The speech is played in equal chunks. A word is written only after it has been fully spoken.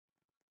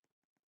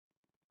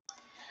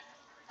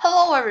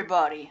Hello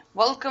everybody,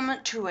 welcome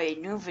to a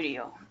new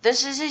video.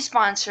 This is a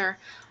sponsor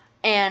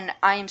and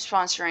I am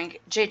sponsoring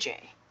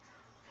JJ.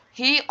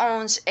 He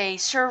owns a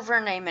server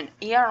named an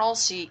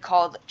ERLC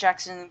called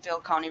Jacksonville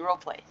County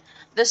Roleplay.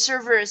 This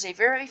server is a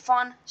very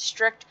fun,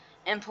 strict,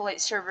 and polite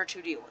server to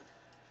deal with.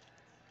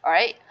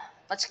 Alright,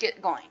 let's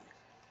get going.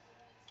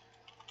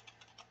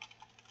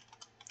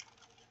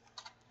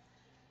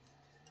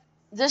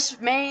 This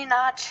may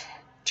not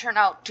turn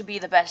out to be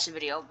the best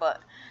video, but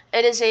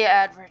it is a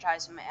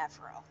advertisement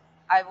after all.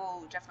 I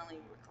will definitely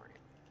record it.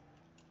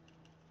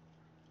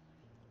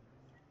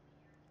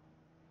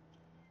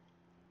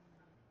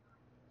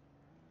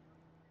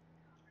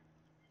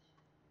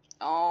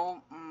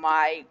 Oh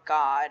my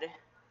god.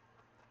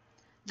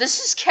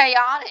 This is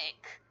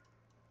chaotic.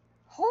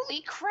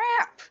 Holy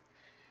crap.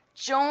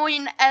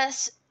 Join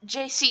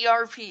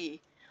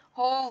JCRP.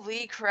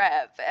 Holy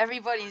crap.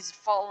 Everybody's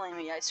following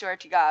me, I swear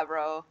to God,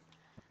 bro.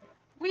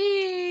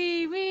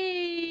 Wee.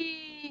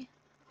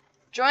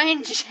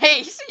 Join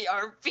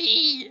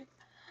JCRP.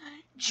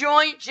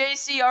 Join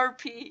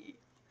JCRP.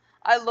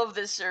 I love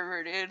this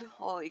server, dude.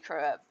 Holy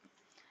crap.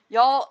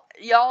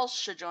 Y'all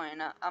should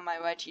join on my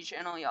YT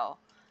channel, y'all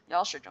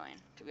should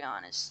join, to be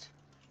honest.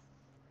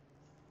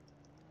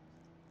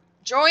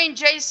 Join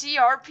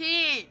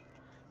JCRP!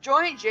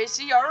 Join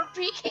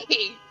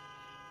JCRP!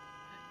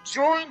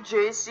 Join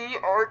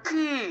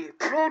JCRP!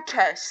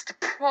 Protest!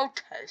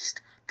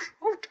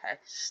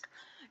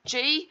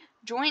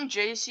 Join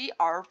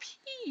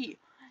JCRP!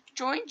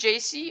 Join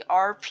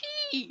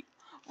JCRP!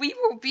 We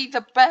will be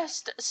the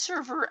best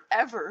server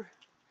ever!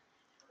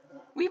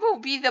 We will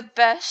be the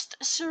best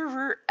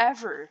server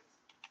ever!